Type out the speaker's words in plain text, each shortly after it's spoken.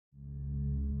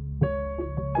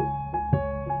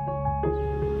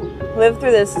Live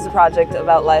Through This is a project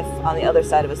about life on the other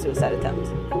side of a suicide attempt.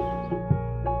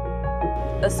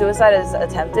 A suicide is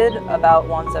attempted about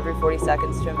once every 40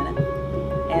 seconds to a minute,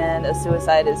 and a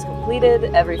suicide is completed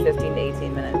every 15 to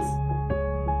 18 minutes.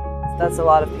 That's a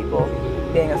lot of people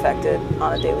being affected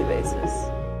on a daily basis.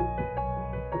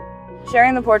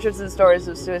 Sharing the portraits and stories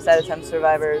of suicide attempt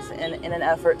survivors in an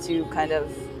effort to kind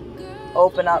of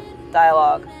open up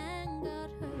dialogue,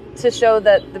 to show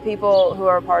that the people who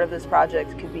are a part of this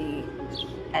project could be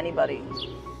anybody.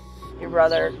 Your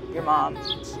brother, your mom,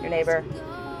 your neighbor.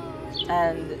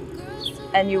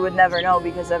 And you would never know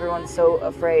because everyone's so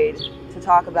afraid to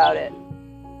talk about it.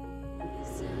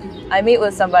 I meet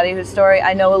with somebody whose story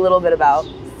I know a little bit about.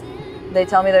 They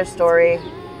tell me their story,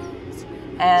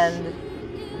 and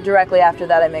directly after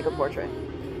that I make a portrait,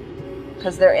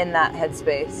 because they're in that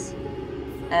headspace.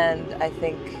 And I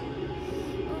think,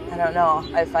 I don't know,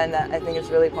 I think it's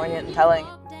really poignant and telling.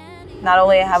 Not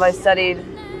only have I studied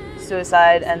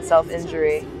suicide and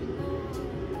self-injury,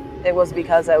 it was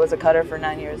because I was a cutter for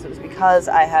 9 years. It was because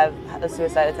I have a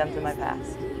suicide attempt in my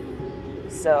past.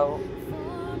 So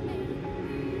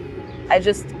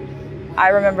I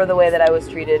remember the way that I was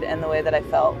treated and the way that I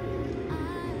felt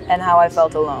and how I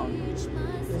felt alone.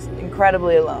 Just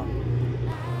incredibly alone.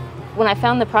 When I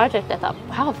found the project, I thought,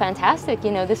 wow, fantastic.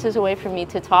 You know, this is a way for me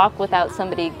to talk without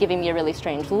somebody giving me a really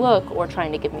strange look or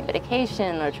trying to give me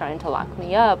medication or trying to lock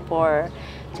me up or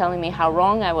telling me how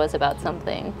wrong I was about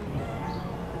something.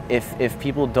 If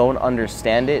people don't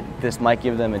understand it, this might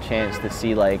give them a chance to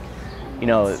see, like, you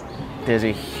know, there's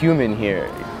a human here.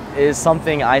 It is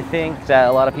something I think that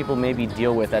a lot of people maybe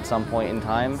deal with at some point in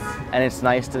time, and it's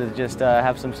nice to just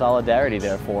have some solidarity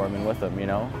there for them and with them, you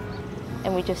know?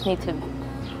 And we just need to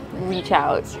reach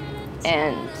out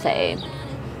and say,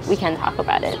 we can talk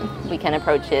about it, we can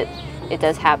approach it, it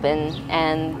does happen,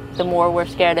 and the more we're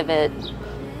scared of it,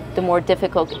 the more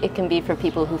difficult it can be for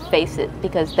people who face it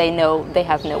because they know they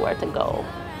have nowhere to go.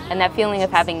 And that feeling of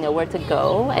having nowhere to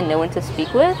go and no one to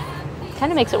speak with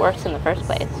kind of makes it worse in the first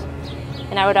place.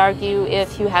 And I would argue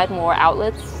if you had more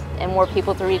outlets and more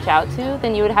people to reach out to,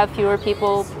 then you would have fewer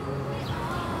people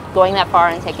going that far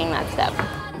and taking that step.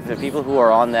 The people who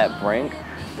are on that brink,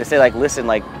 they say, like, listen,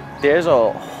 like, there's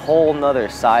a whole nother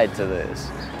side to this.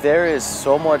 There is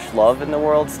so much love in the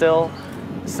world still,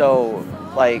 so,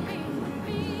 like,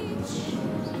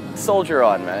 soldier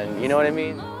on, man, you know what I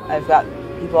mean? I've got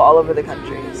people all over the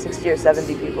country, 60 or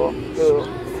 70 people, who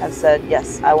have said,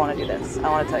 yes, I want to do this. I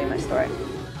want to tell you my story.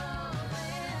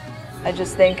 I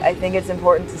think it's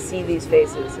important to see these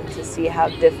faces and to see how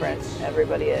different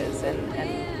everybody is, and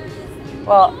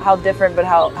well, how different, but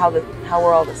how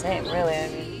we're all the same, really. I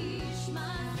mean,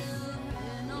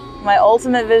 my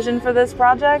ultimate vision for this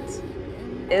project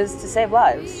is to save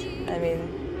lives. I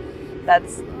mean,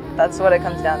 that's what it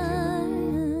comes down to.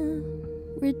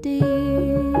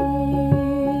 Redeemed.